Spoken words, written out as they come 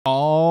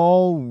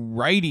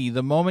Alrighty,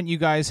 the moment you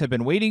guys have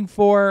been waiting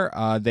for.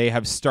 They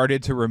have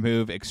started to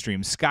remove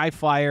Extreme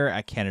Skyflyer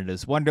at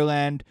Canada's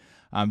Wonderland.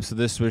 So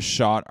this was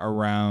shot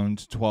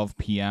around 12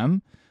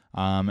 p.m.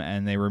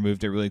 And they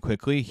removed it really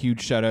quickly.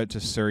 Huge shout out to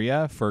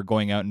Surya for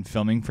going out and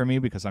filming for me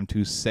because I'm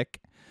too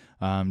sick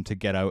to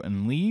get out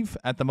and leave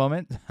at the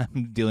moment.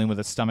 I'm dealing with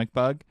a stomach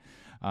bug.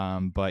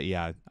 But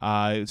yeah,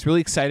 it's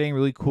really exciting,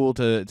 really cool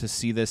to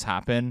see this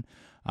happen.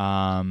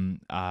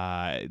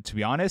 To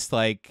be honest,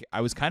 like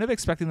I was kind of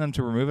expecting them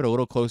to remove it a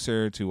little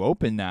closer to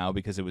open now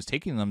because it was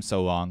taking them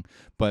so long,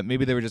 but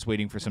maybe they were just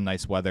waiting for some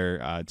nice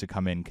weather to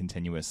come in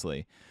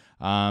continuously.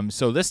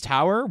 So this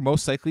tower,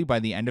 most likely by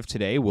the end of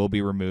today, will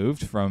be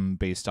removed from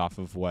based off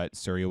of what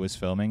Surya was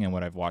filming and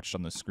what I've watched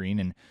on the screen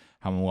and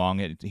how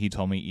long he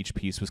told me each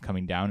piece was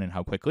coming down and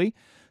how quickly.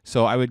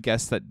 So I would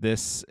guess that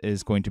this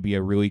is going to be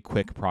a really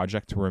quick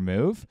project to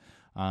remove.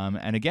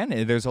 And again,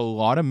 there's a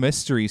lot of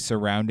mystery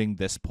surrounding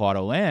this plot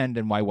of land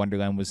and why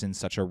Wonderland was in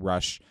such a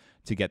rush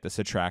to get this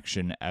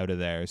attraction out of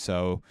there.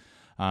 So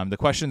the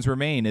questions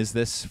remain, is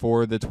this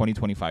for the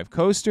 2025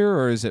 coaster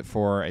or is it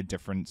for a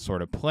different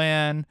sort of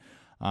plan?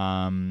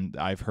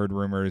 I've heard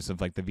rumors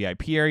of like the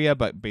VIP area,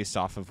 but based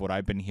off of what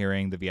I've been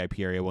hearing, the VIP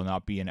area will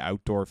not be an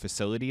outdoor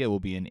facility. It will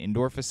be an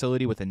indoor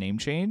facility with a name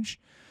change.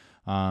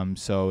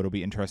 So it'll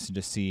be interesting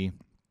to see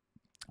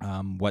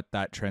what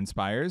that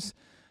transpires.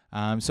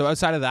 So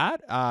outside of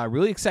that,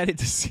 really excited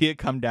to see it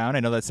come down. I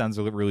know that sounds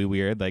really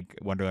weird, like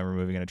Wonderland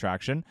removing an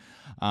attraction.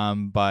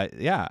 But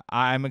yeah,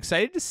 I'm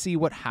excited to see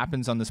what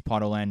happens on this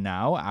plot of land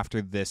now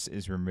after this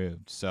is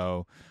removed.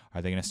 So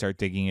are they going to start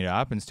digging it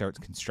up and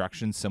start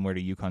construction similar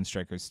to Yukon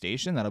Strikers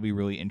Station? That'll be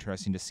really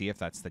interesting to see if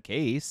that's the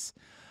case.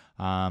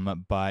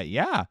 But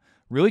yeah,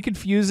 really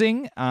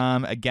confusing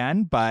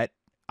again, but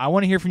I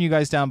want to hear from you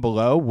guys down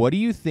below. What do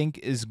you think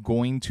is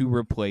going to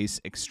replace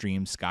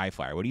Extreme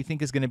Skyflyer? What do you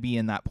think is going to be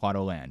in that plot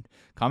of land?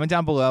 Comment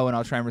down below, and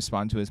I'll try and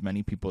respond to as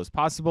many people as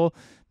possible.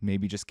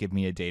 Maybe just give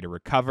me a day to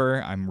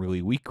recover. I'm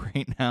really weak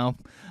right now.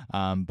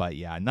 But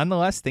yeah,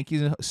 nonetheless, thank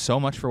you so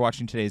much for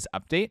watching today's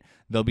update.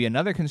 There'll be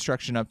another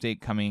construction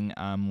update coming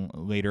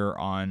later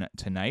on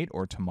tonight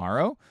or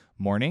tomorrow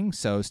morning,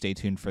 so stay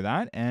tuned for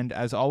that. And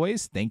as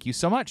always, thank you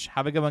so much.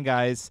 Have a good one,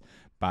 guys.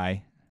 Bye.